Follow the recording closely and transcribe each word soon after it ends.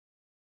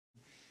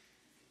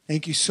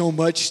Thank you so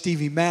much,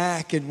 Stevie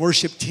Mack and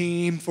worship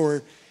team,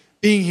 for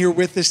being here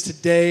with us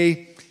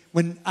today.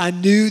 When I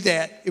knew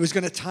that it was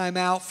going to time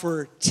out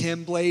for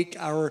Tim Blake,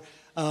 our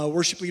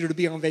worship leader, to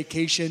be on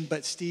vacation,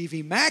 but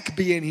Stevie Mack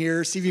being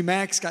here, Stevie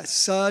Mack's got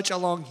such a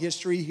long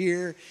history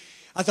here.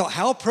 I thought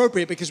how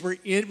appropriate, because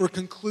we're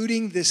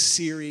concluding this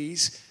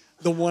series,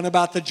 the one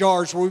about the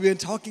jars, where we've been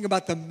talking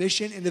about the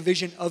mission and the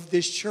vision of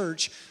this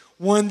church.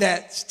 One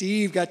that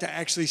Steve got to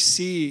actually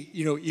see,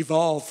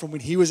 evolve from when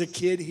he was a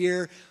kid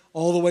here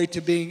all the way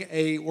to being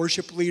a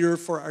worship leader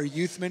for our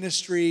youth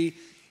ministry,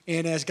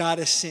 and as God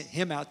has sent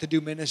him out to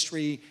do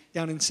ministry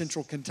down in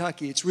central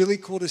Kentucky. It's really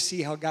cool to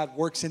see how God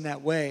works in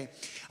that way.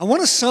 I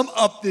want to sum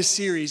up this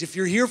series. If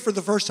you're here for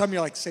the first time,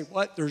 you're like, say,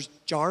 what? There's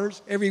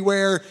jars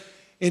everywhere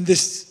in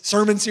this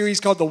sermon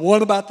series called The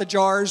One About the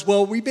Jars.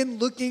 Well, we've been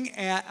looking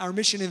at our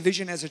mission and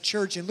vision as a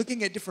church and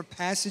looking at different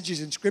passages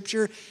in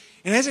Scripture.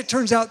 And as it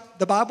turns out,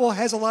 the Bible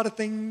has a lot of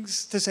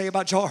things to say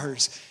about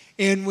jars.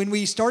 And when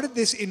we started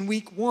this in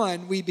week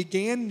 1, we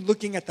began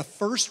looking at the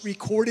first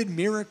recorded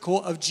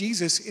miracle of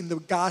Jesus in the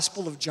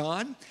Gospel of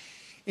John.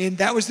 And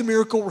that was the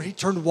miracle where he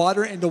turned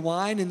water into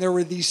wine. And there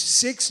were these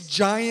 6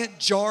 giant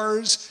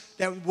jars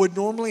that would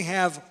normally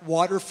have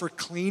water for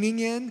cleaning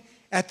in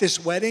at this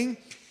wedding.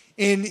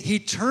 And he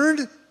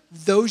turned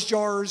those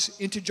jars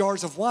into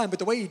jars of wine. But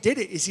the way he did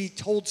it is he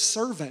told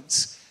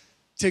servants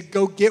to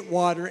go get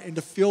water and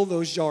to fill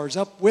those jars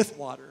up with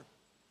water.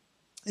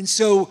 And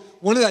so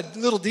one of the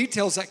little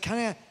details that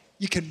kind of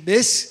you can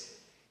miss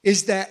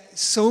is that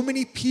so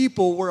many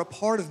people were a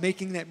part of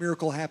making that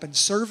miracle happen.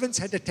 Servants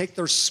had to take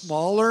their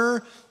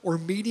smaller or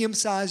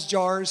medium-sized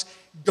jars,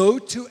 go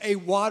to a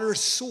water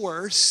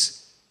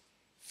source,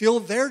 fill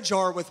their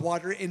jar with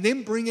water, and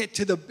then bring it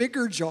to the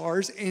bigger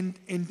jars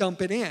and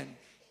dump it in.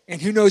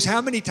 And who knows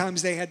how many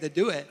times they had to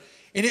do it.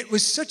 And it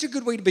was such a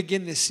good way to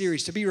begin this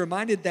series, to be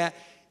reminded that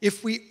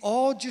if we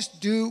all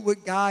just do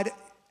what God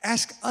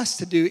ask us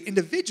to do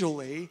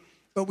individually,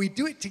 but we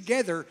do it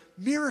together,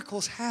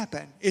 miracles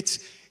happen. It's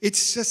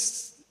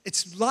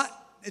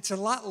a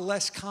lot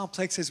less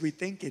complex as we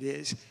think it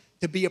is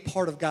to be a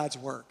part of God's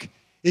work.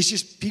 It's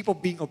just people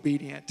being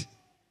obedient,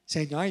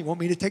 saying, no, you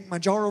want me to take my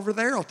jar over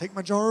there? I'll take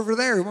my jar over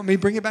there. You want me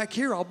to bring it back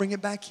here? I'll bring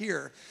it back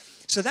here.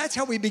 So that's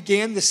how we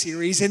began the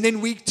series. And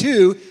then week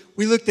 2,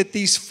 we looked at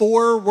these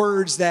 4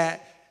 words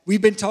that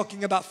we've been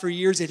talking about for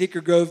years at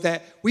Hickory Grove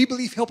that we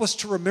believe help us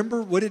to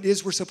remember what it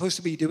is we're supposed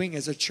to be doing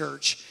as a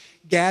church.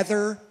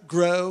 Gather,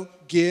 grow,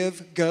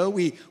 give, go.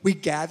 We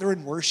gather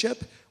and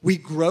worship. We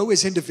grow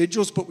as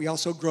individuals, but we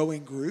also grow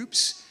in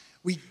groups.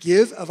 We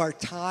give of our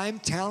time,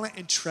 talent,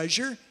 and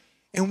treasure.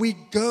 And we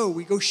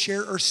go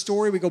share our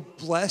story. We go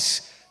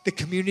bless the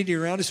community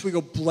around us. We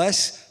go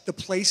bless the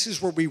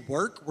places where we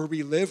work, where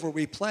we live, where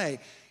we play.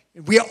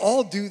 We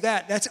all do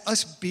that. That's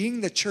us being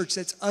the church.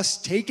 That's us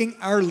taking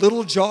our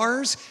little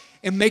jars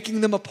and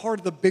making them a part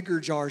of the bigger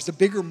jars, the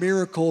bigger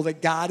miracle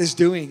that God is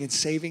doing in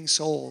saving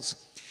souls.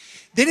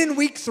 Then in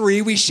week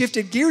 3, we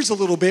shifted gears a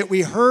little bit.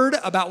 We heard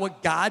about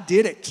what God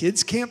did at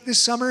kids camp this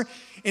summer,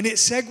 and it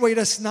segued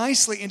us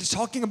nicely into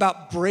talking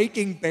about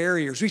breaking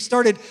barriers. We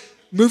started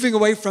moving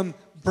away from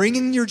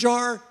bringing your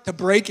jar to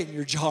breaking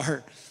your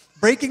jar.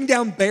 Breaking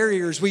down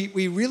barriers, we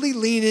really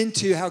lean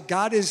into how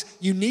God has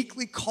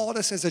uniquely called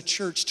us as a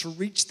church to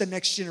reach the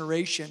next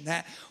generation.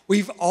 That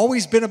we've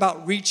always been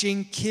about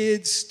reaching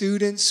kids,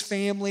 students,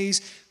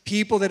 families,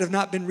 people that have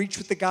not been reached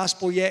with the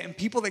gospel yet, and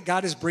people that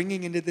God is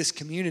bringing into this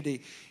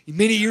community.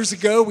 Many years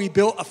ago, we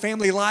built a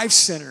family life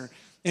center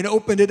and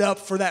opened it up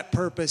for that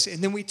purpose.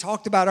 And then we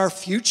talked about our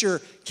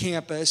future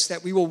campus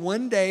that we will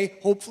one day,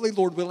 hopefully,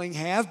 Lord willing,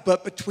 have.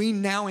 But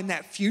between now and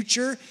that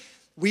future,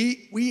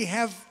 we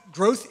have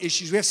growth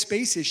issues. We have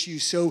space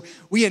issues. So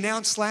we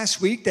announced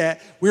last week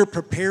that we're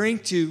preparing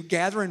to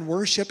gather and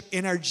worship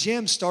in our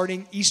gym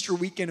starting Easter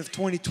weekend of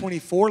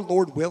 2024,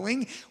 Lord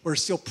willing. We're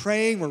still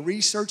praying, we're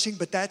researching,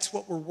 but that's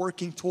what we're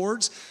working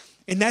towards.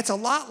 And that's a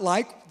lot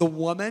like the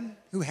woman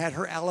who had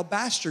her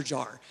alabaster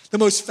jar. The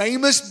most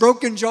famous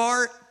broken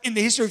jar in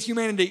the history of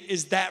humanity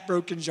is that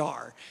broken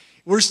jar.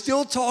 We're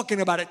still talking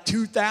about it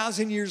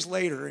 2,000 years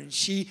later, and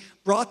she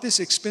brought this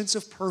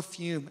expensive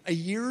perfume. A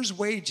year's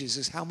wages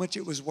is how much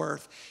it was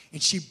worth,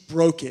 and she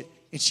broke it,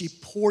 and she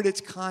poured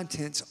its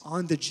contents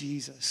onto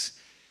Jesus.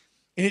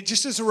 And it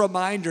just is a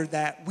reminder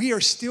that we are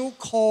still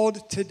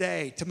called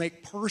today to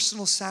make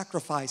personal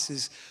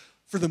sacrifices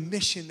for the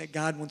mission that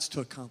God wants to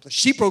accomplish.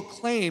 She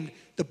proclaimed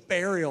the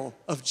burial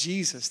of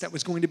Jesus that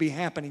was going to be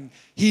happening.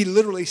 He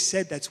literally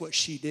said that's what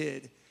she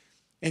did,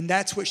 and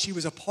that's what she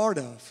was a part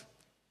of.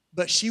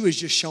 But she was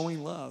just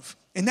showing love.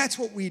 And that's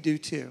what we do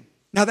too.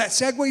 Now that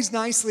segues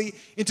nicely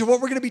into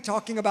what we're going to be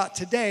talking about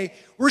today.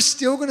 We're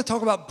still going to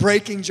talk about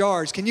breaking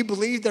jars. Can you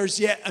believe there's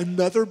yet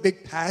another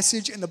big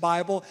passage in the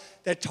Bible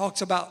that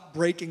talks about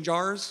breaking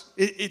jars?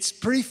 It's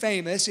pretty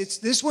famous.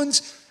 This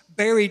one's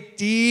buried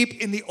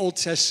deep in the Old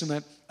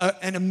Testament.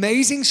 An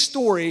amazing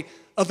story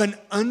of an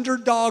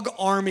underdog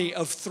army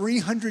of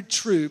 300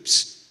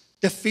 troops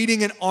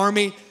defeating an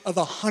army of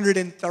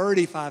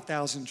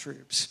 135,000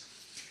 troops.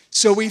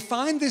 So we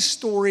find this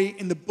story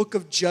in the book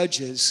of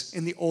Judges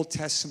in the Old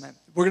Testament.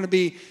 We're going to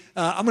be,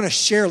 I'm going to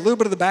share a little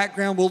bit of the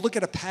background. We'll look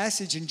at a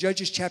passage in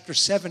Judges chapter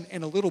 7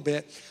 in a little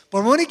bit. But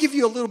I want to give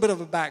you a little bit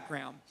of a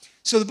background.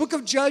 So the book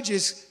of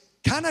Judges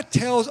kind of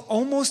tells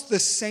almost the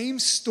same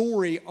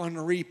story on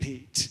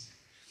repeat.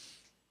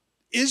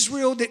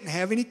 Israel didn't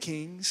have any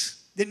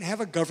kings, didn't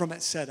have a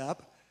government set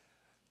up,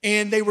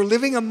 and they were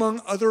living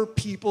among other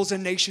peoples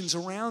and nations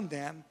around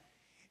them.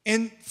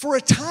 And for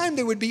a time,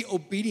 they would be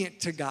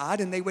obedient to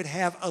God, and they would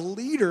have a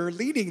leader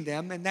leading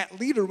them, and that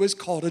leader was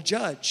called a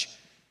judge.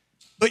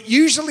 But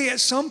usually at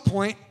some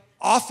point,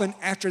 often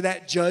after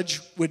that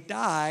judge would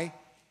die,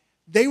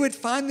 they would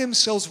find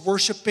themselves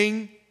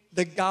worshiping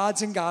the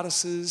gods and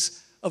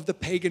goddesses of the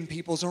pagan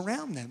peoples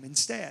around them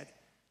instead.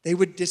 They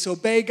would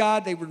disobey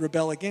God, they would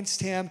rebel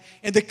against him,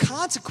 and the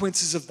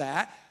consequences of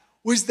that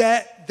was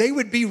that they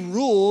would be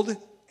ruled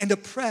and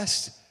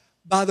oppressed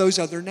by those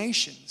other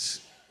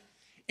nations.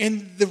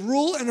 And the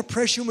rule and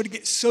oppression would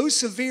get so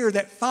severe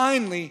that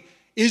finally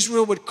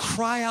Israel would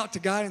cry out to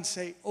God and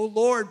say, "Oh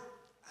Lord,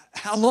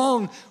 how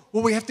long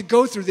will we have to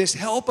go through this?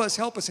 Help us,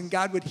 help us." And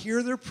God would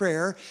hear their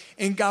prayer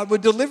and God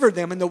would deliver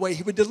them. And the way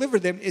he would deliver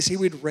them is he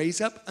would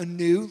raise up a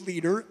new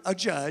leader, a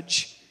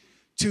judge,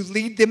 to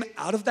lead them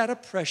out of that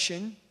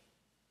oppression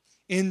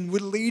and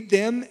would lead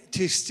them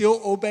to still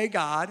obey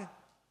God.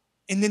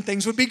 And then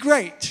things would be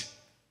great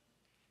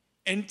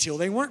until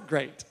they weren't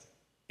great.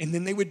 And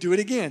then they would do it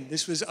again.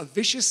 This was a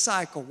vicious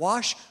cycle,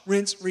 wash,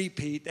 rinse,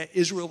 repeat, that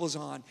Israel was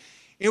on.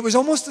 It was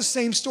almost the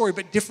same story,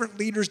 but different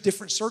leaders,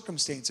 different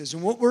circumstances.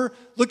 And what we're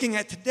looking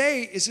at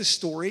today is a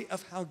story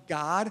of how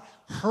God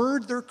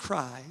heard their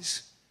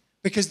cries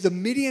because the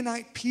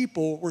Midianite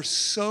people were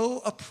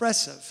so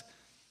oppressive.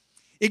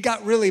 It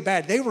got really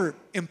bad. They were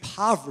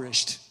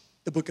impoverished,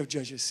 the book of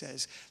Judges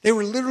says. They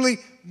were literally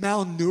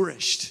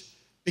malnourished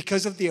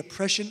because of the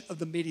oppression of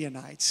the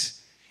Midianites.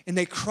 And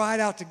they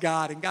cried out to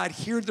God, and God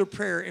heard their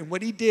prayer. And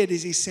what he did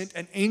is he sent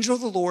an angel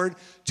of the Lord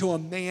to a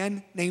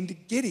man named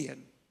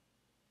Gideon.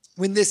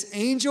 When this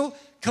angel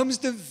comes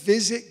to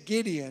visit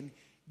Gideon,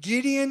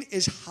 Gideon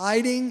is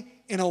hiding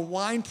in a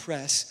wine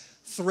press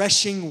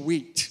threshing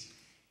wheat.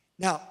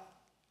 Now,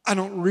 I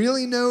don't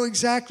really know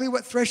exactly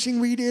what threshing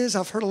wheat is.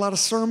 I've heard a lot of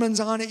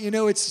sermons on it. You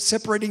know, it's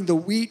separating the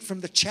wheat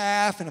from the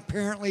chaff, and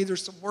apparently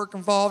there's some work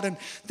involved, and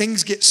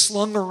things get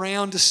slung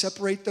around to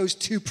separate those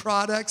two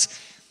products.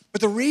 But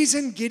the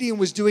reason Gideon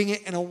was doing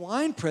it in a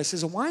wine press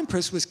is a wine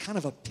press was kind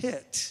of a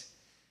pit.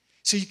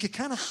 So you could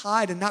kind of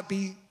hide and not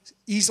be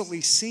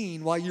easily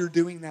seen while you're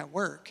doing that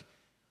work.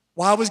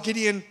 Why was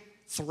Gideon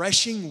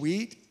threshing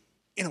wheat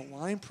in a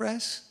wine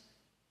press?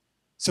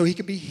 So he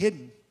could be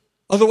hidden.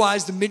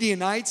 Otherwise, the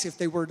Midianites, if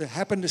they were to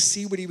happen to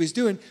see what he was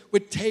doing,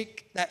 would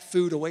take that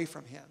food away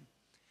from him.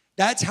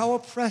 That's how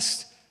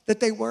oppressed that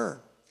they were.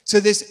 So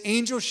this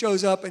angel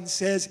shows up and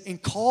says, and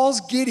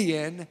calls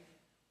Gideon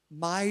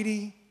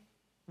mighty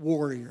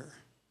warrior.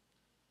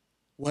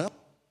 Well,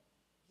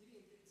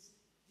 Gideon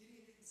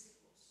didn't see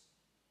close.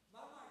 My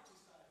mic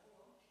just died.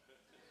 Hold on.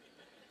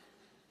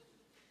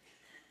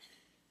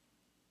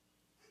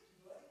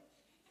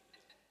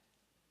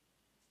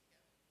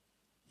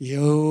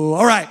 Yo,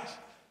 all right.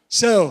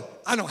 So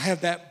I don't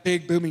have that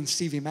big booming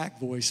Stevie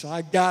Mac voice, so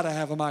I gotta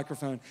have a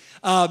microphone.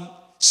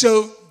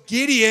 So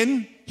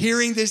Gideon,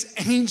 hearing this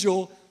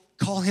angel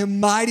call him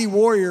mighty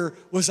warrior,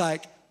 was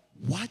like,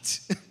 what?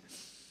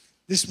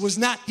 This was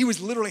not, he was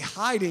literally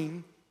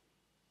hiding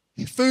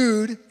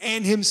food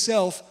and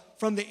himself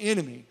from the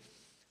enemy.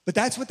 But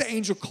that's what the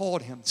angel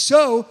called him.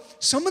 So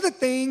some of the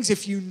things,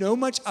 if you know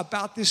much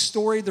about this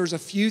story, there's a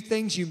few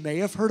things you may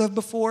have heard of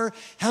before.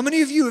 How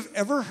many of you have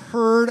ever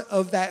heard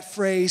of that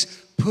phrase,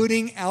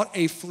 putting out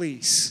a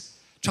fleece?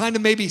 Trying to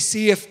maybe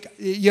see if,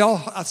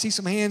 y'all, I see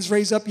some hands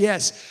raised up.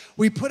 Yes,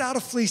 we put out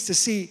a fleece to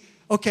see,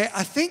 okay,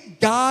 I think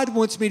God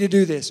wants me to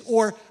do this,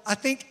 or I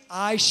think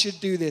I should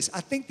do this.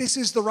 I think this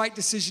is the right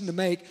decision to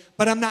make,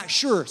 but I'm not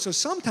sure. So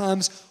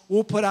sometimes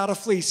we'll put out a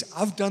fleece.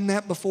 I've done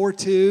that before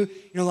too.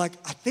 You know, like,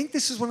 I think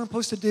this is what I'm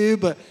supposed to do,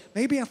 but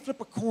maybe I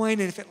flip a coin,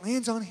 and if it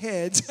lands on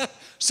heads,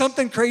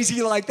 something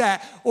crazy like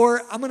that.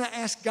 Or I'm going to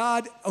ask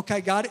God,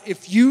 okay, God,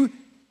 if you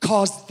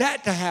cause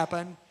that to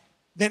happen,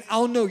 then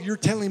I'll know you're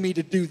telling me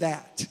to do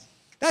that.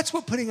 That's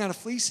what putting out a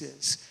fleece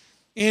is.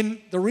 And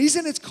the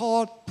reason it's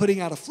called putting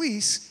out a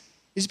fleece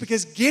is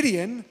because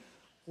Gideon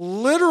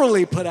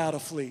literally put out a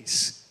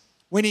fleece.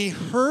 When he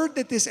heard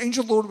that this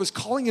angel of the Lord was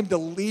calling him to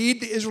lead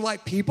the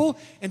Israelite people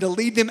and to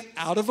lead them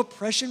out of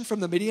oppression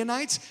from the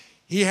Midianites,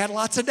 he had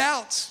lots of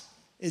doubts.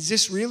 Is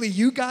this really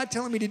you, God,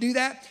 telling me to do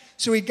that?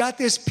 So he got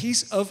this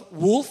piece of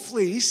wool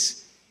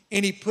fleece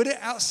and he put it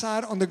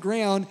outside on the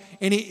ground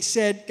and he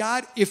said,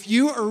 God, if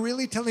you are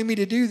really telling me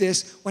to do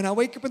this, when I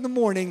wake up in the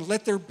morning,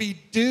 let there be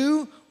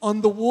dew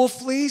on the wool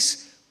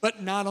fleece,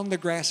 but not on the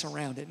grass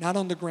around it, not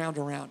on the ground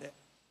around it.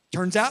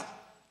 Turns out,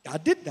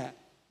 God did that.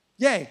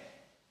 Yay.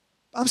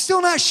 I'm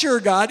still not sure,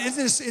 God.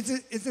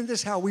 Isn't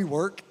this how we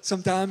work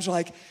sometimes?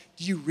 Like,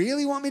 do you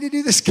really want me to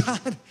do this,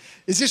 God?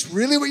 Is this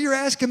really what you're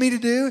asking me to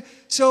do?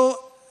 So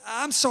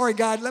I'm sorry,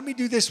 God, let me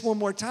do this one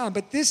more time.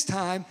 But this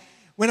time,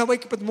 when I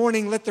wake up in the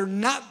morning, let there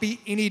not be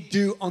any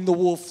dew on the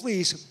wool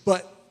fleece,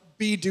 but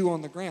be dew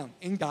on the ground.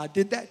 And God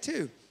did that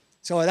too.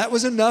 So that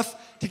was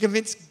enough to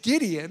convince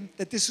Gideon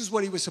that this is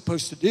what he was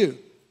supposed to do.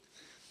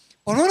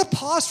 But I want to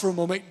pause for a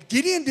moment.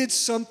 Gideon did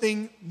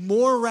something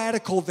more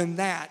radical than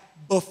that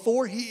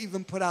before he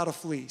even put out a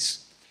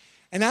fleece.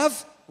 And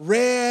I've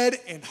read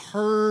and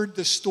heard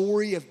the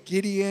story of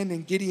Gideon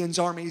and Gideon's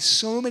army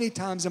so many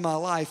times in my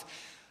life,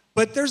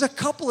 but there's a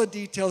couple of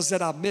details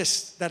that I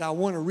missed that I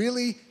want to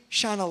really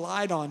shine a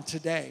light on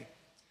today.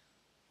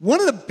 One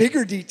of the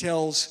bigger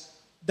details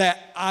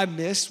that I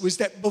missed was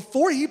that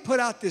before he put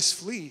out this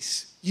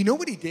fleece, you know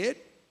what he did?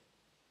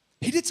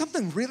 He did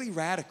something really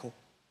radical.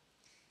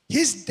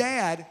 His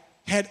dad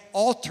had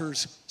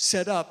altars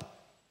set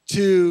up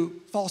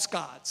to false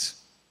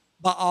gods,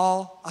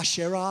 Baal,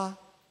 Asherah.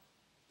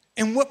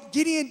 And what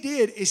Gideon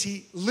did is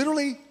he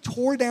literally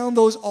tore down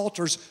those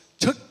altars,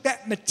 took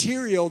that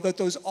material that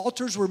those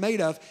altars were made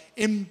of,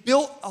 and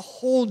built a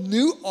whole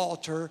new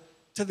altar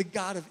to the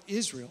God of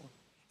Israel.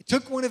 He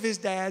took one of his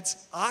dad's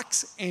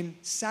ox and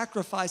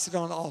sacrificed it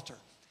on the altar.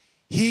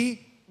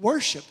 He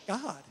worshiped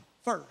God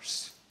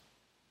first.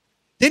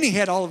 Then he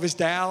had all of his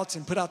doubts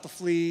and put out the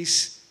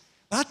fleece.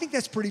 But I think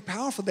that's pretty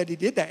powerful that he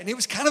did that. And it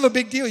was kind of a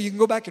big deal. You can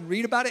go back and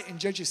read about it in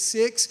Judges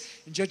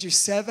 6 and Judges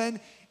 7.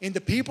 And the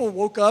people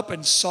woke up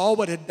and saw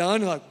what had done.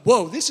 And like,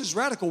 whoa, this is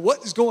radical.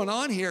 What is going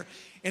on here?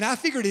 And I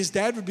figured his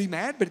dad would be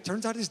mad, but it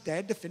turns out his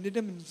dad defended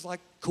him and was like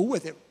cool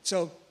with it.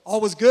 So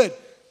all was good.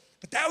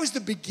 But that was the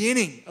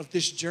beginning of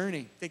this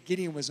journey that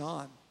Gideon was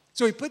on.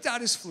 So he puts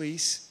out his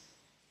fleece.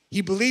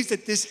 He believes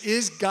that this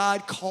is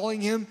God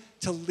calling him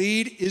to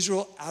lead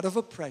Israel out of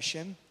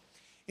oppression.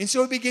 And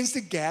so he begins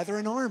to gather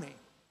an army.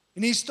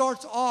 And he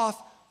starts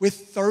off with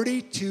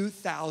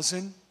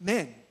 32,000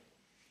 men.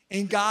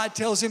 And God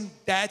tells him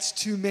that's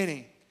too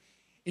many.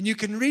 And you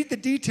can read the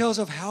details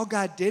of how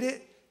God did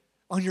it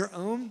on your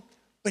own.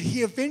 But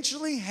he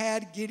eventually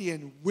had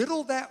Gideon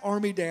whittle that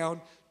army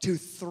down to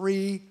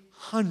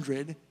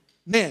 300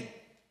 men,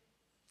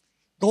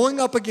 going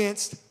up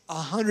against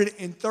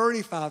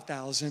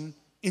 135,000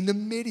 in the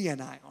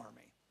Midianite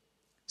army.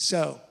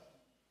 So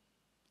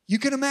you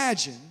can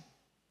imagine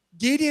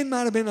Gideon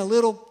might have been a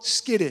little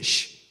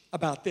skittish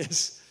about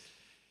this,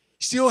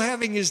 still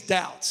having his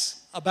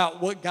doubts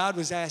about what God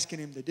was asking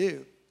him to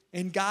do.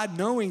 And God,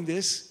 knowing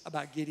this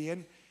about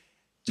Gideon,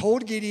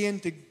 told Gideon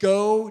to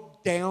go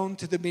down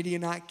to the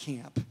Midianite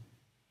camp.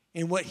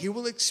 And what he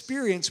will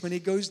experience when he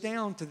goes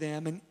down to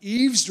them and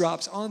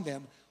eavesdrops on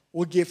them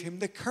will give him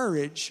the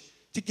courage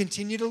to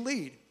continue to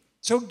lead.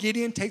 So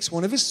Gideon takes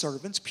one of his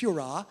servants,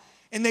 Purah,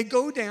 and they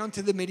go down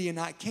to the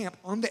Midianite camp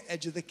on the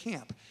edge of the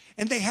camp.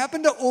 And they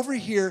happen to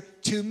overhear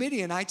two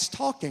Midianites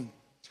talking.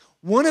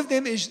 One of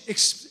them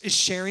is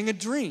sharing a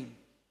dream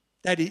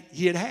that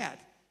he had had.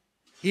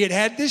 He had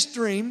had this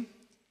dream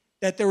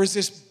that there was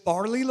this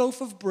barley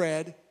loaf of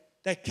bread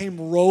that came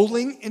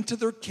rolling into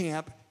their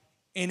camp,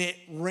 and it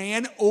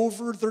ran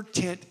over their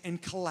tent and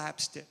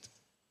collapsed it.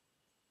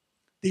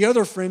 The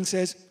other friend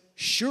says,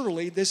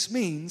 surely this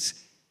means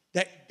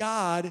that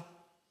God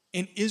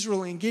and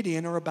Israel and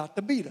Gideon are about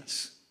to beat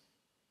us.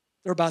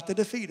 They're about to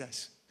defeat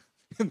us.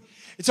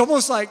 It's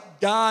almost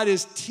like God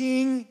is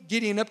teeing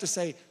Gideon up to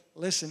say,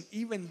 listen,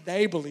 even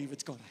they believe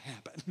it's going to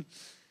happen.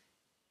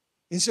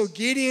 And so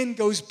Gideon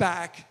goes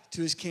back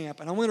to his camp.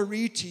 And I want to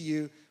read to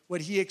you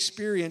what he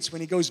experienced when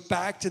he goes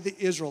back to the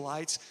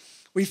Israelites.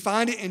 We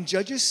find it in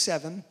Judges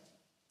 7,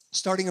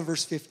 starting in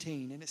verse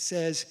 15. And it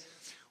says,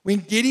 when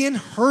Gideon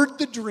heard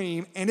the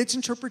dream and its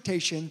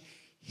interpretation,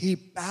 he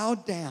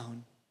bowed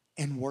down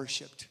and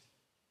worshiped.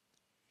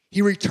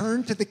 He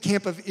returned to the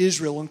camp of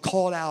Israel and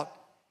called out,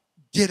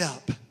 get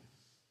up.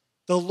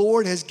 The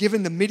Lord has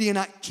given the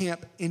Midianite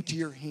camp into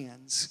your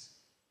hands.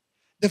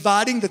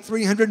 Dividing the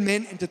 300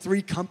 men into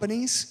 3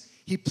 companies,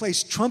 he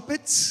placed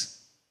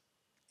trumpets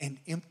and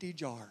empty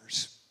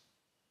jars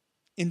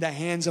in the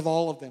hands of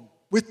all of them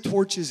with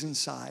torches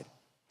inside.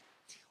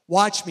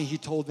 Watch me, he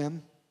told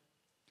them.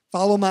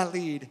 Follow my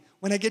lead.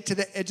 When I get to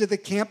the edge of the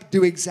camp,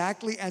 do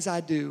exactly as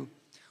I do.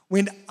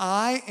 When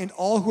I and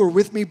all who are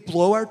with me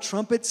blow our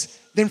trumpets,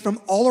 then from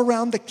all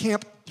around the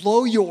camp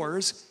blow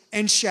yours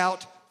and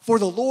shout for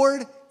the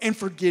Lord and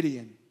for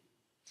Gideon.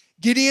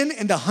 Gideon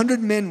and the 100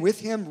 men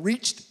with him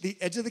reached the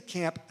edge of the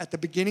camp at the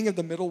beginning of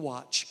the middle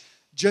watch,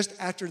 just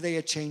after they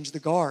had changed the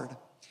guard.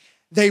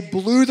 They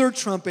blew their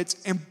trumpets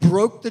and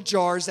broke the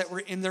jars that were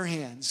in their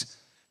hands.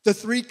 The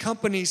 3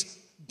 companies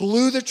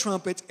blew the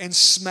trumpets and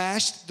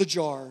smashed the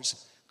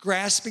jars,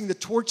 grasping the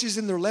torches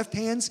in their left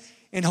hands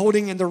and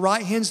holding in their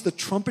right hands the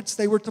trumpets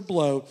they were to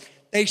blow.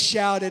 They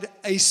shouted,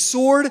 a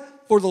sword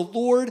for the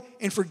Lord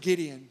and for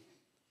Gideon.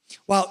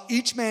 While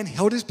each man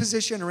held his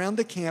position around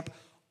the camp,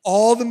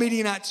 all the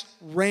Midianites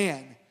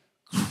ran,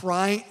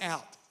 crying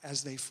out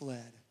as they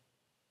fled.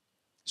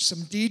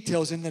 Some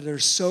details in that are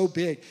so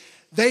big.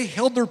 They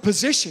held their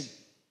position.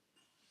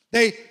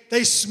 They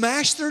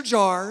smashed their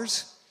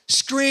jars,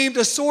 screamed,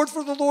 a sword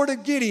for the Lord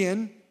of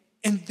Gideon,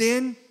 and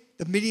then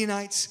the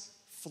Midianites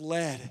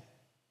fled.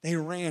 They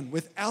ran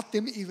without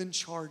them even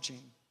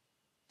charging.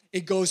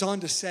 It goes on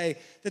to say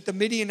that the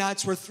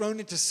Midianites were thrown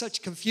into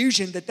such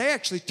confusion that they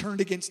actually turned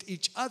against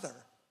each other.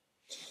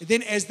 And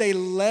then as they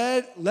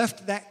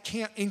left that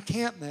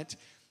encampment,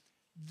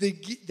 the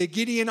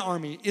Gideon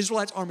army,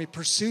 Israelites' army,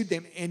 pursued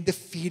them and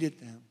defeated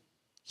them.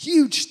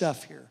 Huge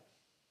stuff here.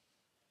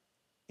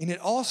 And it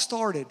all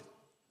started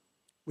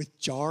with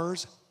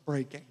jars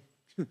breaking.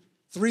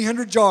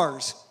 300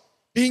 jars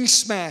being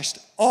smashed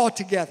all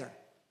together.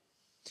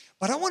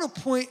 But I want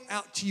to point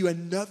out to you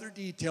another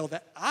detail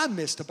that I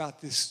missed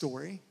about this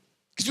story.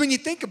 Because when you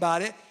think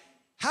about it,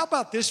 how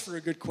about this for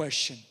a good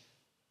question?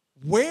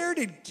 Where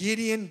did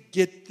Gideon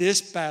get this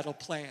battle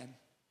plan?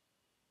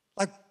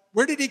 Like,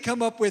 where did he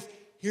come up with,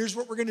 here's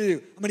what we're going to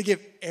do. I'm going to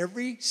give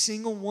every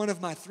single one of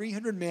my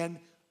 300 men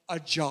a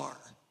jar.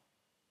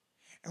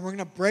 And we're going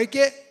to break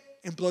it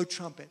and blow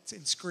trumpets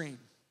and scream.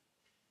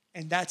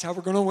 And that's how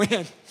we're going to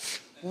win.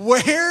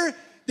 Where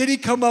did he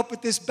come up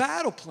with this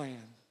battle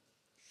plan?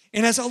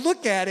 And as I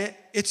look at it,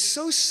 it's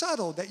so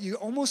subtle that you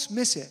almost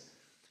miss it.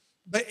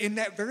 But in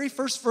that very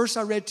first verse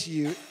I read to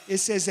you, it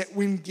says that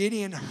when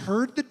Gideon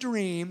heard the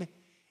dream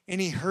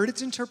and he heard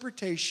its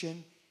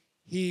interpretation,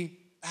 he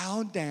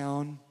bowed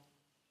down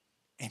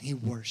and he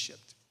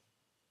worshiped.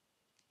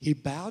 He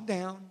bowed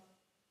down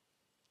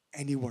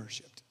and he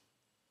worshiped.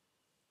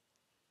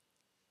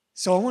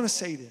 So I want to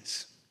say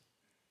this.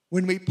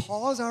 When we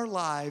pause our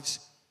lives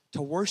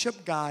to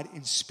worship God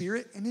in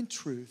spirit and in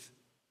truth,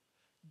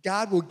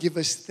 God will give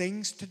us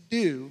things to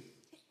do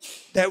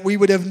that we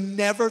would have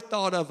never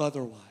thought of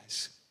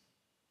otherwise.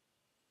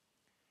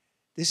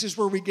 This is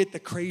where we get the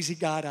crazy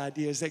God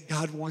ideas that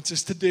God wants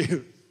us to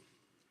do.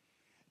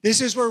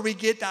 This is where we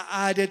get the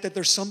idea that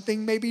there's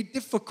something maybe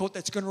difficult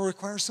that's going to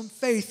require some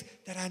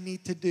faith that I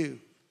need to do.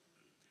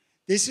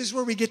 This is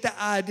where we get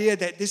the idea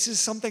that this is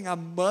something I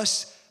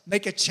must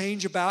make a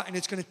change about, and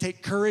it's going to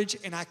take courage,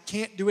 and I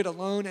can't do it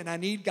alone, and I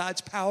need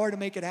God's power to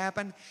make it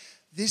happen.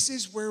 This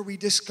is where we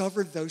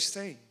discover those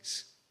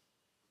things.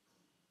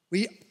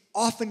 We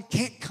often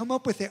can't come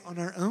up with it on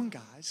our own,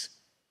 guys.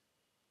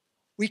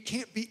 We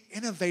can't be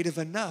innovative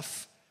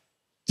enough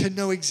to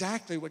know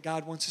exactly what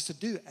God wants us to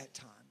do at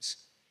times.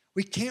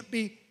 We can't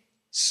be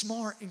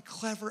smart and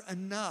clever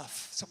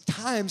enough.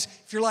 Sometimes,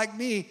 if you're like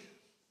me,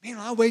 man,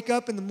 I wake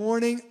up in the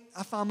morning,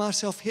 I find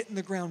myself hitting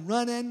the ground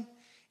running,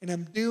 and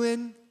I'm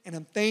doing, and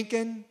I'm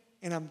thinking,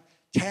 and I'm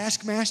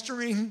task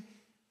mastering,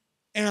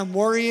 and I'm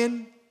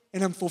worrying,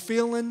 and I'm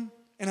fulfilling,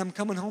 and I'm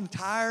coming home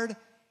tired.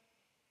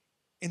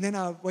 And then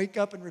I wake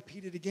up and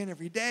repeat it again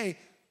every day.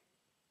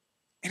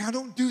 And I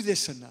don't do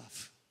this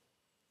enough.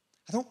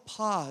 I don't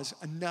pause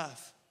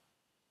enough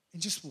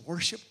and just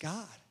worship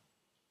God.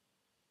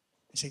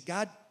 I say,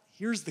 God,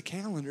 here's the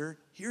calendar.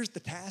 Here's the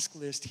task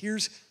list.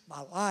 Here's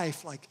my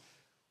life. Like,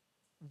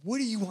 what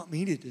do you want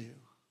me to do?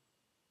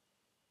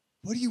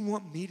 What do you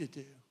want me to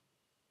do?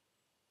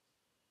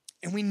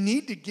 And we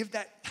need to give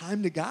that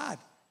time to God,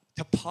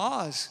 to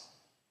pause,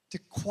 to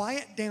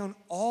quiet down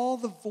all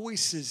the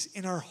voices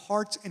in our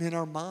hearts and in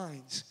our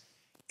minds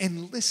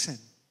and listen.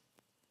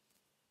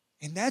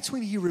 And that's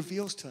when he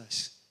reveals to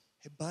us,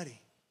 hey,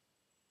 buddy,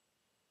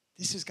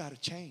 this has got to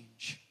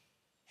change.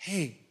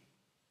 Hey,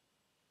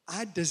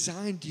 I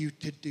designed you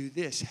to do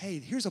this. Hey,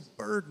 here's a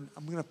burden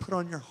I'm going to put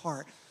on your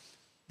heart.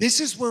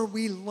 This is where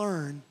we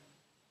learn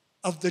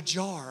of the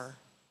jar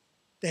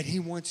that he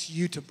wants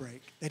you to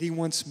break, that he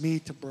wants me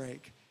to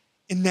break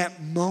in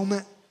that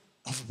moment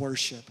of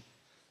worship.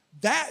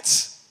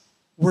 That's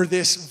where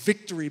this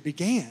victory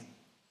began,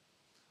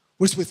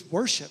 was with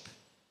worship.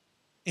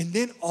 And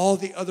then all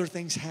the other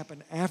things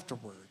happened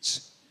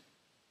afterwards.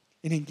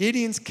 And in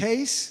Gideon's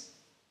case,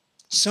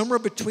 somewhere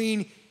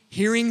between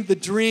hearing the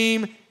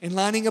dream and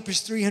lining up his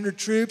 300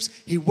 troops,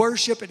 he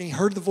worshiped and he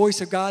heard the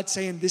voice of God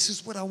saying, this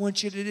is what I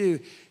want you to do.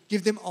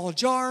 Give them all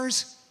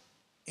jars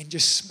and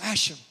just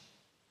smash them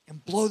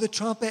and blow the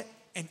trumpet,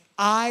 and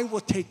I will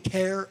take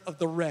care of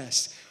the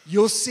rest.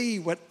 You'll see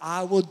what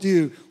I will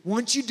do.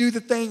 Once you do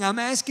the thing I'm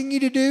asking you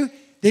to do,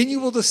 then you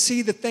will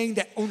see the thing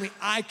that only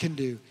I can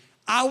do.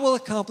 I will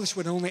accomplish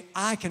what only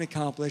I can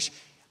accomplish.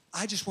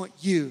 I just want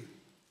you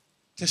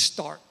to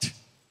start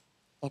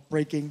by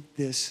breaking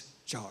this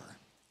jar.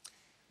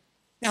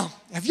 Now,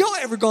 have y'all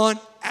ever gone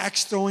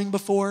axe throwing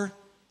before?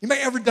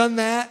 Anybody ever done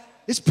that?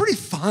 It's pretty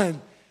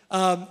fun.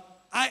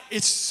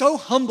 It's so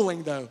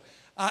humbling, though.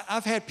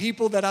 I've had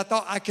people that I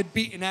thought I could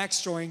beat in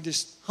axe throwing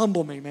just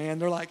humble me, man.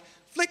 They're like,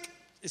 flick,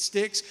 it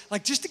sticks.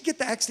 Like, just to get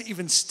the axe to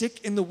even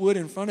stick in the wood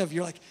in front of you,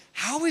 you're like,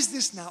 how is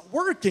this not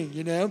working,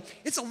 you know?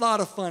 It's a lot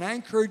of fun. I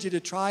encourage you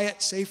to try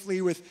it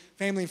safely with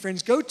family and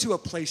friends. Go to a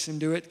place and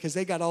do it because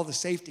they got all the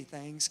safety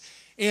things.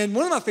 And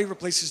one of my favorite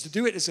places to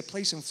do it is a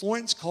place in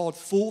Florence called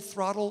Full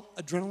Throttle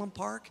Adrenaline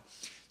Park.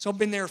 So I've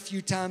been there a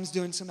few times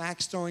doing some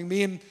axe throwing.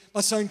 Me and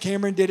my son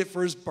Cameron did it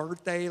for his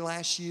birthday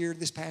last year,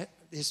 his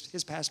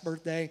past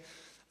birthday.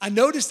 I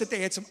noticed that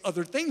they had some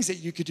other things that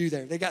you could do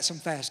there. They got some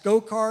fast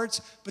go-karts,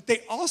 but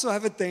they also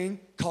have a thing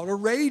called a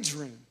rage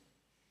room.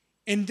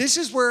 And this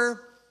is where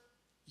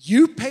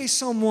you pay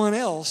someone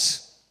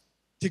else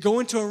to go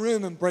into a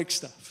room and break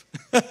stuff.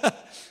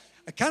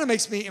 it kind of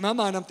makes me, in my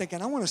mind, I'm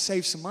thinking, I want to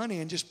save some money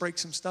and just break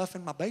some stuff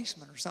in my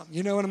basement or something.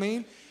 You know what I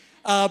mean?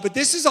 But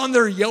this is on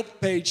their Yelp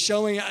page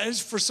showing,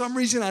 for some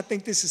reason, I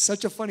think this is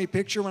such a funny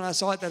picture when I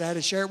saw it that I had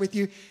to share it with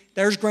you.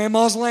 There's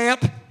grandma's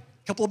lamp, a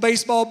couple of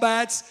baseball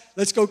bats.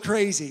 Let's go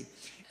crazy.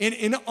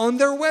 And on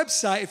their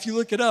website, if you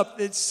look it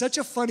up, it's such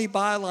a funny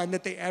byline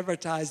that they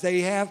advertise. They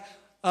have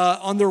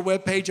on their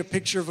webpage a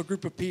picture of a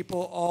group of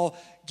people all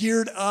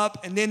geared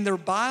up, and then their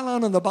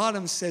byline on the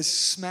bottom says,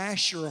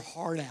 smash your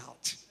heart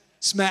out.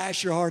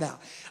 Smash your heart out.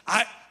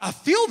 I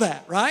feel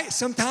that, right?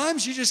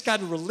 Sometimes you just got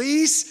to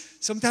release.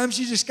 Sometimes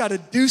you just got to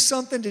do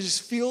something to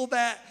just feel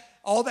that,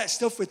 all that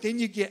stuff within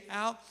you get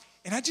out.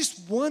 And I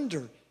just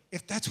wonder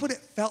if that's what it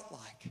felt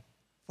like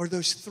for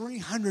those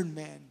 300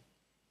 men.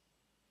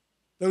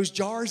 Those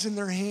jars in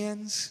their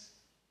hands,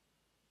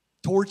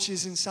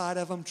 torches inside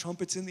of them,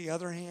 trumpets in the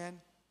other hand.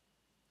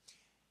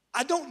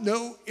 I don't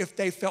know if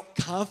they felt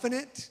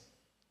confident.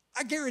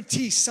 I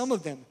guarantee some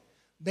of them,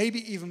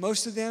 maybe even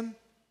most of them,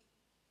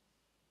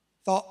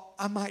 thought,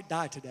 I might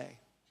die today.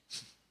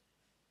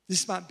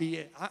 This might be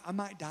it. I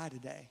might die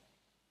today.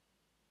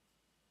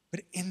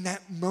 But in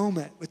that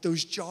moment, with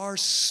those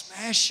jars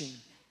smashing,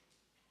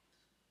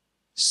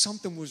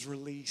 something was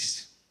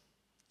released.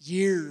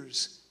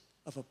 Years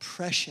of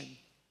oppression,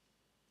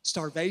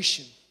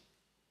 starvation.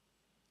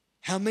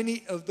 How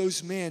many of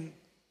those men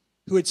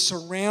who had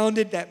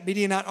surrounded that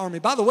Midianite army?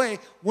 By the way,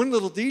 one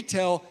little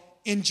detail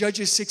in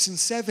Judges 6 and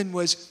 7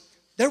 was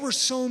there were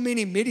so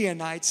many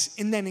Midianites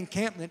in that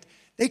encampment,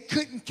 they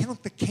couldn't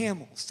count the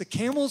camels. The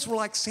camels were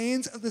like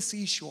sands of the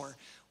seashore.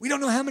 We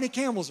don't know how many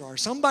camels there are.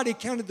 Somebody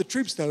counted the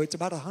troops, though. It's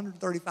about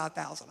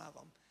 135,000 of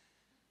them.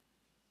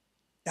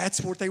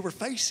 That's what they were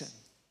facing.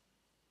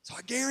 So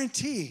I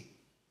guarantee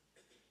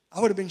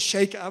I would have been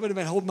shaking. I would have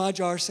been holding my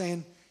jar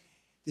saying,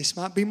 this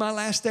might be my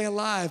last day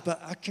alive,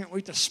 but I can't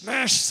wait to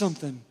smash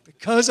something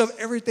because of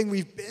everything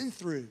we've been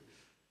through.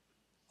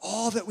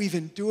 All that we've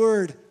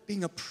endured,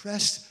 being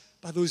oppressed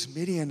by those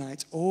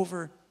Midianites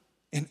over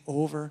and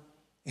over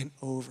and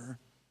over.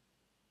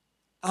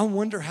 I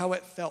wonder how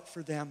it felt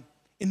for them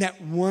in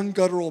that one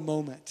guttural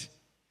moment,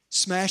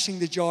 smashing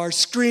the jars,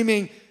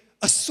 screaming,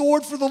 a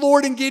sword for the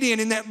Lord and Gideon,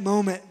 in that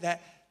moment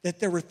that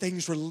there were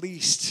things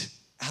released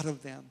out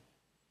of them.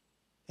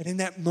 And in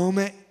that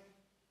moment,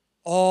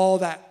 all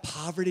that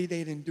poverty they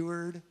had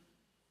endured,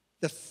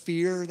 the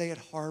fear they had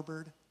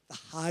harbored, the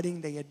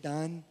hiding they had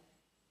done,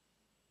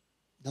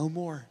 no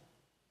more.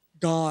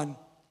 Gone.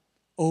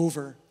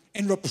 Over.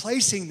 And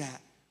replacing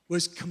that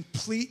was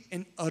complete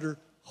and utter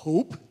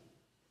hope.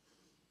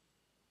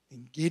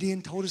 And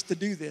Gideon told us to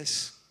do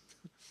this.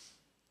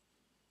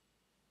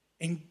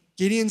 And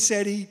Gideon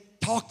said he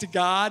talked to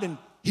God and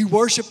he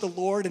worshiped the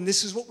Lord, and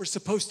this is what we're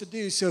supposed to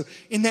do. So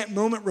in that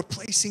moment,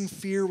 replacing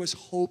fear was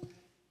hope,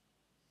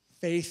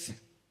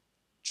 faith,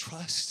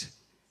 trust,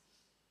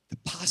 the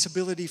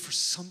possibility for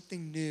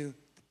something new,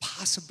 the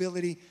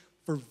possibility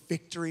for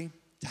victory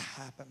to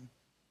happen.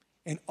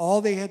 And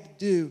all they had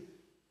to do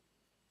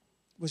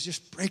was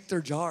just break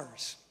their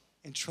jars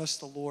and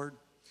trust the Lord.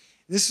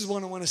 This is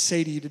what I want to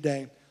say to you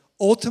today.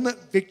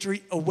 Ultimate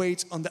victory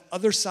awaits on the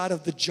other side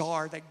of the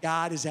jar that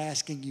God is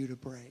asking you to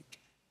break.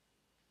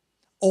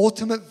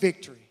 Ultimate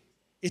victory.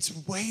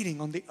 It's waiting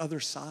on the other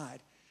side.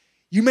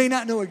 You may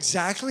not know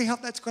exactly how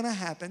that's going to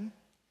happen.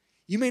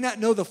 You may not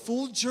know the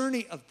full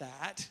journey of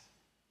that.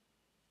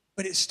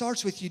 But it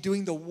starts with you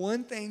doing the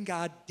one thing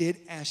God did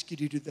ask you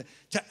to do,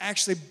 to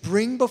actually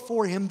bring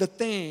before Him the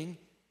thing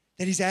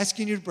that He's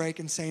asking you to break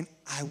and saying,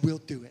 I will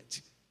do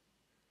it.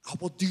 I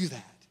will do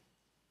that.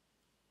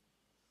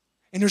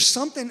 And there's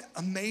something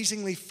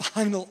amazingly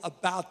final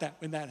about that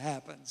when that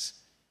happens.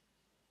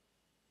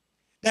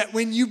 That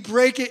when you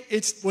break it,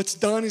 it's what's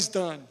done is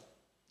done.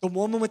 The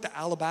woman with the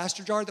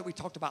alabaster jar that we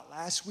talked about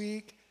last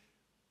week,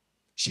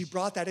 she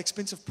brought that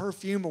expensive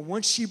perfume, and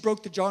once she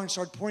broke the jar and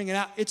started pouring it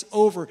out, it's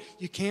over.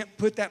 You can't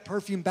put that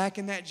perfume back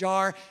in that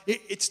jar.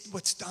 It's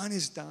what's done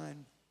is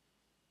done.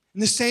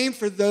 And the same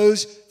for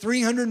those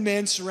 300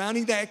 men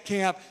surrounding that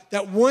camp,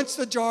 that once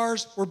the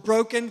jars were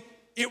broken,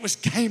 it was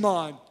game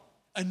on.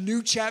 A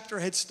new chapter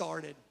had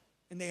started,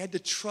 and they had to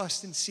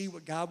trust and see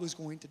what God was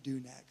going to do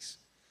next.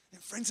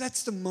 And friends,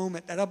 that's the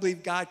moment that I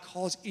believe God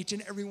calls each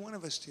and every one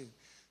of us to.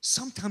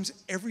 Sometimes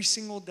every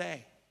single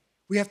day,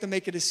 we have to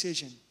make a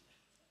decision.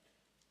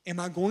 Am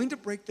I going to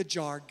break the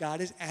jar God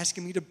is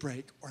asking me to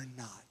break or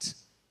not?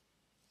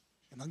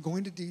 Am I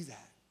going to do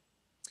that?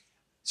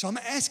 So I'm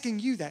asking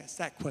you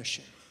that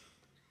question.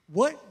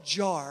 What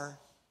jar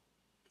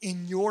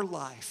in your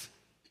life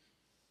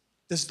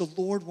does the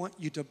Lord want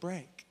you to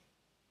break?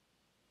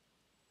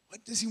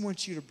 What does He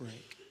want you to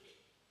break?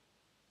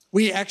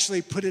 We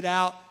actually put it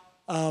out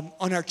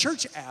on our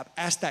church app,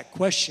 asked that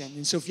question.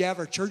 And so if you have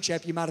our church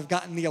app, you might have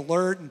gotten the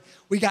alert. And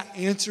we got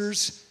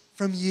answers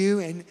from you,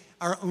 and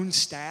our own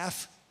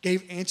staff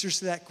gave answers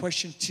to that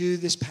question too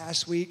this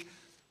past week.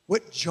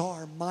 What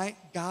jar might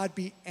God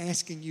be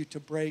asking you to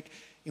break?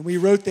 And we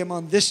wrote them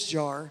on this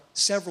jar,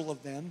 several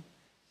of them.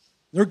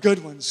 They're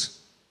good ones.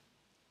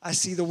 I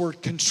see the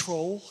word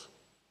control,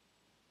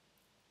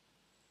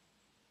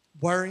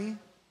 worry,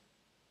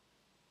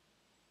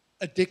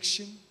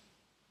 addiction,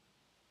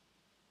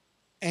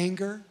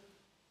 anger,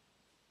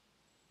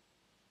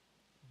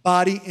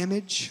 body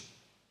image,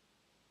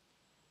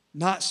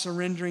 not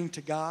surrendering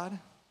to God,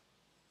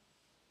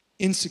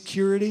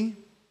 insecurity,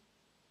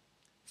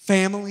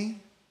 family,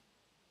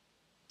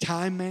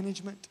 time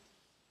management,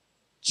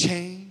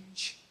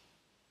 change,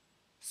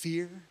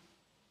 fear.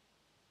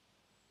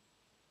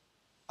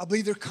 I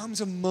believe there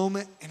comes a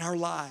moment in our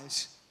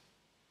lives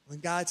when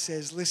God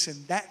says,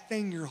 listen, that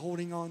thing you're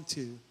holding on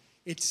to,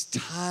 it's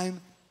time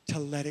to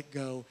let it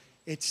go.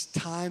 It's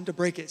time to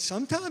break it.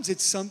 Sometimes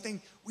it's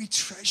something we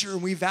treasure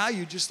and we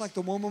value, just like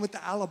the woman with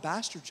the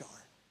alabaster jar.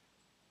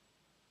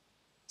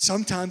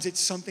 Sometimes it's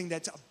something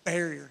that's a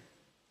barrier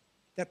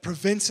that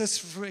prevents us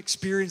from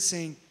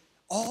experiencing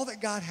all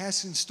that God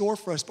has in store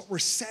for us, but we're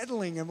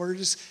settling and we're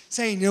just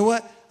saying, you know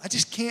what, I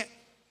just can't,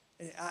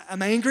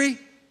 I'm angry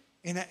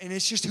and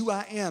it's just who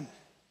I am.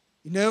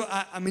 You know,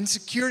 I'm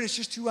insecure and it's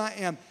just who I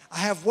am. I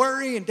have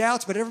worry and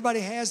doubts, but everybody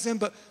has them.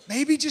 But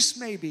maybe, just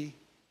maybe,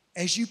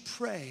 as you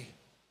pray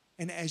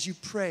and as you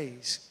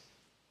praise,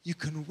 you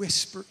can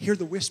hear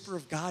the whisper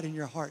of God in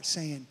your heart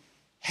saying,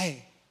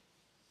 hey,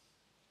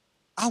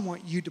 I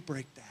want you to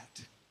break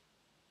that.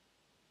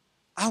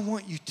 I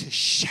want you to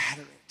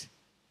shatter it.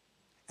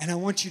 And I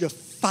want you to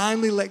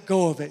finally let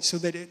go of it so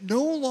that it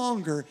no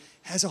longer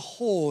has a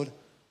hold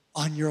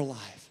on your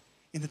life.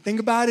 And the thing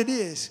about it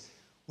is,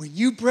 when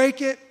you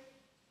break it,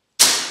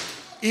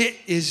 it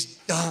is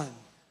done.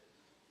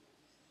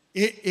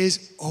 It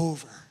is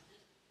over.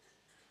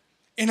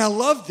 And I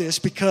love this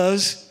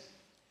because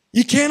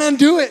you can't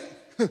undo it.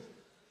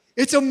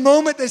 It's a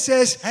moment that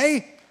says,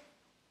 hey,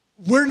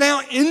 we're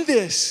now in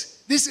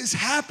this. This is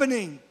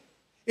happening.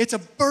 It's a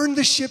burn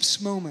the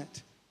ships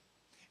moment.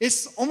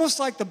 It's almost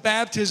like the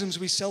baptisms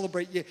we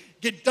celebrate. You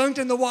get dunked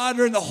in the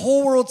water and the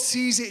whole world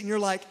sees it and you're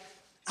like,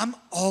 I'm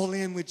all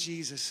in with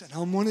Jesus and I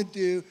want to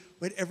do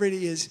whatever it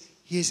is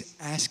He is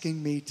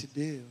asking me to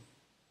do.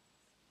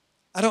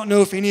 I don't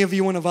know if any of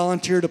you want to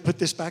volunteer to put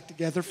this back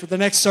together for the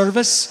next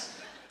service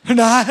or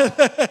not.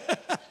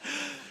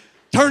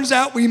 Turns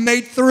out we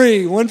made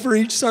 3, one for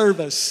each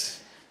service.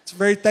 It's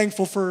very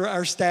thankful for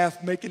our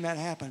staff making that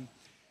happen.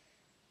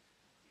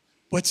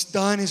 What's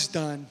done is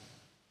done.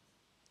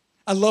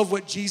 I love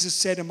what Jesus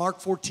said in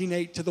Mark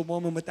 14:8 to the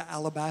woman with the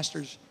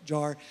alabaster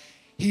jar.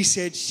 He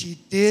said she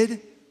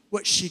did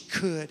what she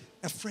could.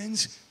 Now,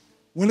 friends,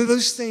 one of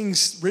those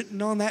things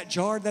written on that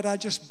jar that I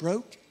just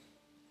broke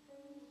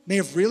may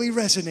have really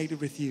resonated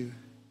with you.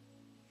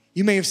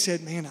 You may have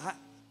said, man,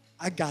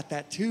 I got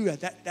that too.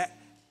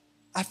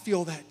 I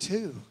feel that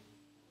too.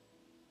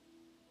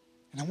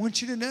 And I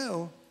want you to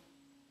know,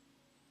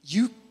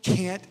 you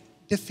can't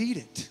defeat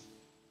it.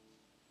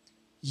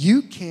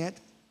 You can't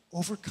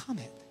overcome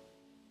it.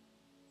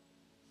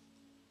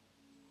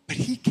 But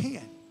He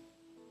can.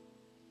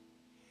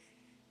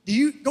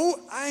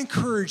 I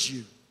encourage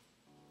you,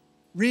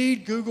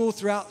 read, Google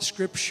throughout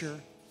Scripture.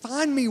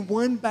 Find me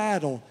one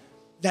battle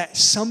that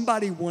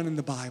somebody won in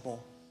the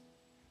Bible.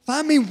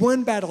 Find me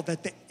one battle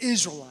that the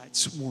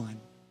Israelites won.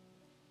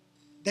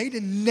 They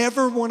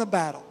never won a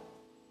battle.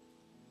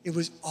 It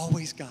was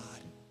always God.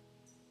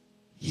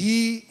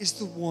 He is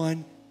the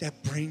one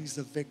that brings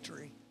the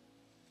victory.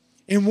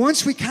 And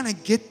once we kind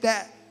of get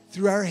that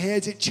through our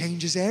heads, it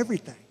changes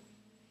everything.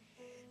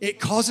 It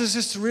causes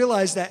us to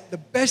realize that the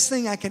best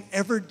thing I can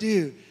ever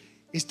do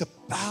is to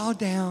bow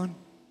down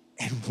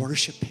and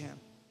worship Him.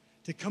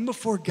 To come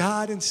before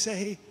God and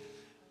say,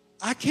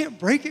 I can't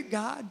break it,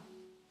 God,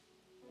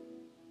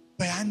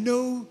 but I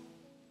know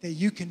that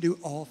You can do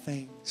all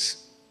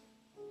things.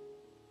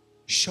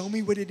 Show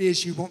me what it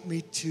is You want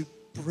me to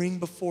bring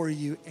before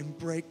You and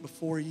break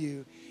before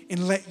You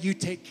and let You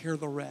take care of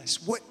the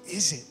rest. What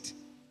is it?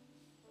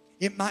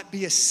 It might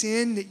be a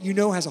sin that you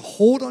know has a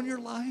hold on your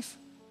life.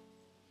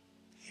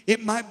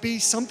 It might be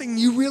something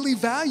you really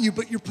value,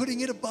 but you're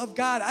putting it above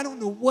God. I don't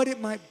know what it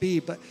might be,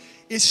 but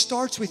it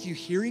starts with you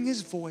hearing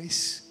His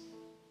voice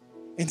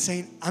and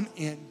saying, I'm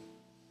in.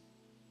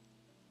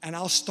 And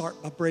I'll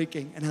start by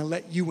breaking, and I'll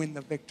let You win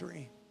the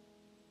victory.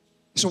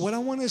 So what I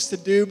want us to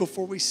do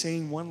before we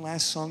sing one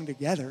last song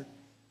together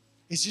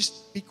is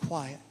just be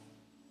quiet,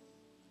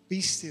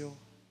 be still,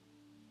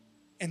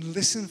 and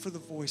listen for the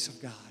voice of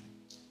God.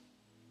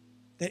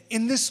 That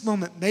in this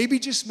moment, maybe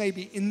just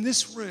maybe in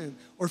this room,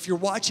 or if you're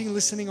watching,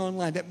 listening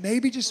online, that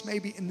maybe just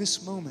maybe in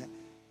this moment,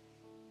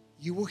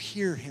 you will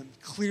hear Him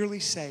clearly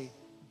say,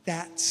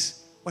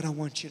 that's what I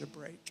want you to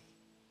break.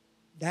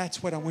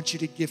 That's what I want you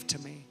to give to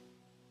me.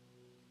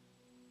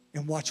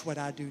 And watch what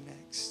I do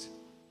next.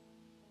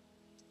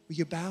 Will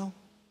you bow?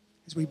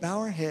 As we bow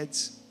our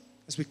heads,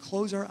 as we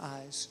close our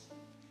eyes,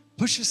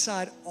 push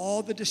aside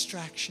all the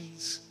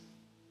distractions.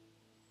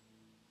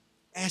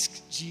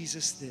 Ask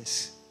Jesus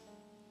this.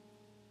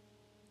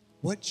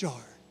 What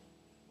jar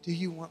do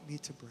You want me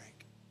to break?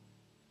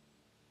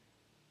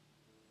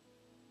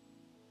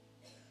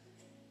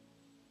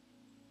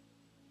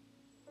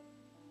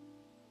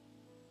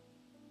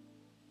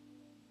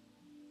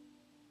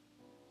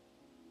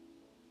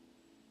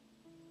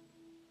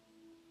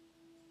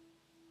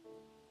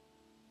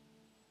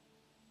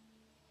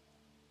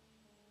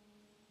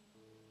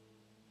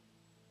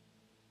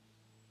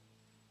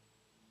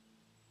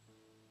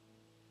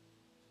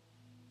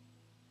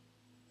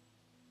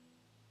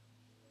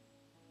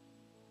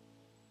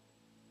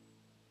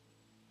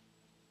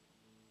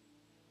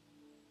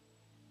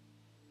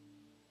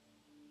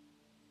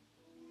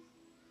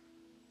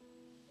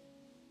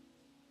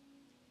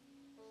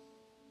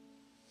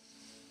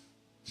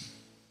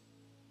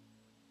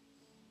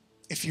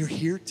 if you're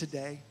here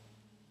today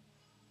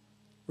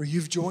or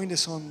you've joined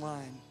us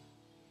online,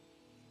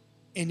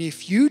 and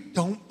if you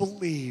don't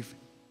believe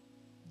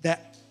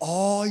that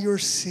all your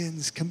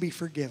sins can be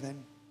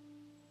forgiven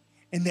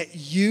and that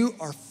you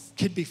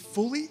can be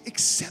fully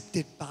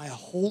accepted by a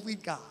holy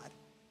God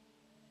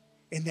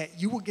and that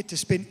you will get to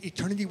spend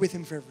eternity with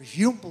him forever, if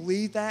you don't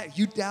believe that, if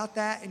you doubt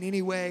that in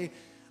any way,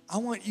 I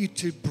want you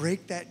to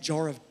break that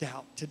jar of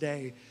doubt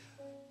today.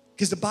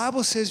 Because the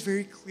Bible says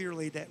very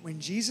clearly that when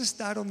Jesus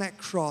died on that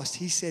cross,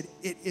 he said,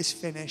 "It is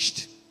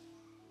finished."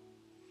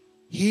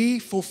 He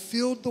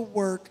fulfilled the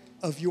work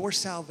of your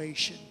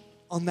salvation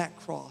on that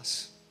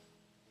cross.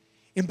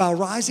 And by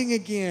rising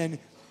again,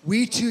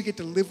 we too get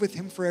to live with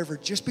him forever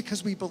just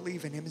because we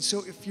believe in him. And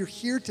so if you're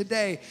here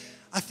today,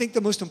 I think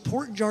the most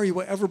important jar you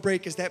will ever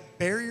break is that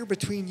barrier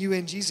between you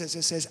and Jesus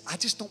that says, "I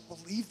just don't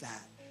believe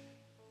that."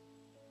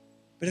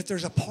 But if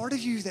there's a part of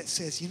you that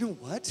says, "You know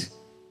what?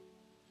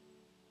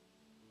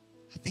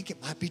 I think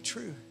it might be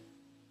true.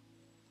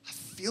 I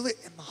feel it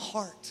in my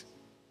heart.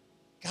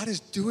 God is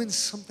doing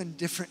something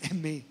different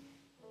in me."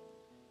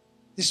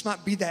 This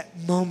might be that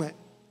moment,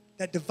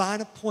 that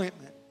divine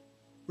appointment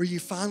where you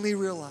finally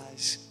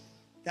realize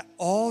that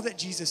all that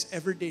Jesus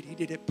ever did, he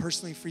did it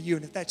personally for you.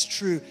 And if that's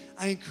true,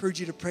 I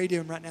encourage you to pray to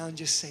him right now and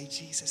just say,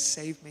 "Jesus,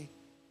 save me.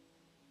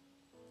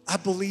 I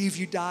believe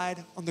you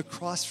died on the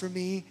cross for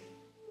me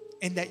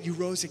and that you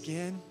rose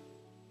again.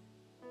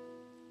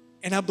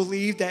 And I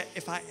believe that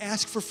if I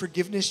ask for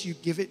forgiveness, you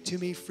give it to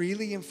me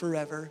freely and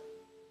forever.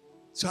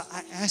 So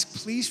I ask,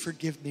 please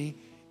forgive me.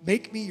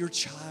 Make me your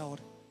child.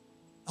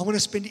 I want to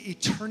spend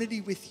eternity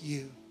with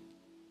you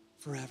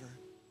forever."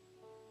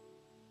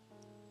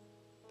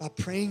 By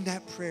praying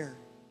that prayer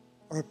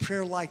or a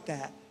prayer like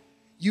that,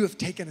 you have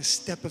taken a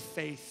step of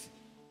faith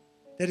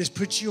that has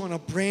put you on a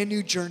brand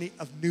new journey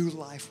of new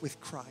life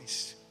with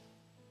Christ.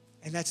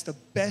 And that's the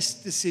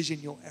best decision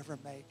you'll ever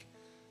make.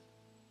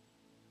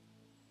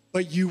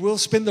 But you will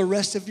spend the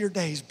rest of your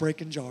days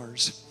breaking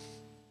jars.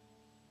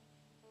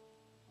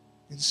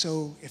 And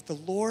so if the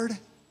Lord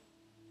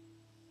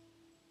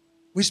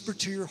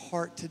whispered to your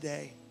heart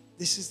today,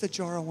 "This is the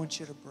jar I want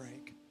you to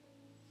break,"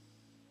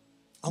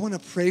 I want to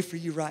pray for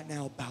you right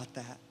now about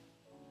that.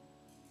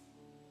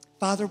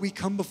 Father, we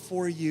come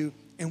before you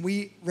and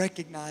we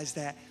recognize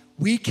that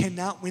we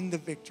cannot win the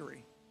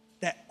victory,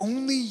 that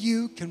only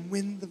you can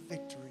win the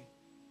victory.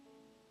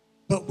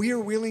 But we are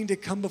willing to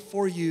come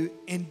before you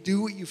and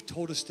do what you've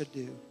told us to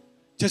do,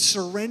 to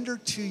surrender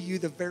to you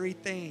the very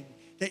thing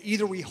that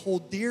either we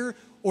hold dear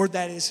or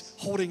that is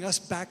holding us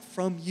back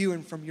from you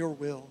and from your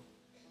will.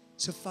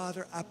 So,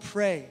 Father, I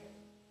pray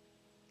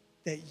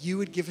that you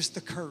would give us the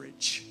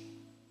courage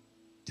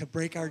to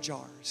break our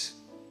jars.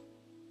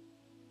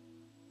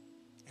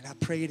 And I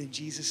pray it in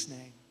Jesus'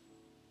 name.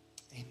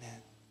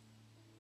 Amen.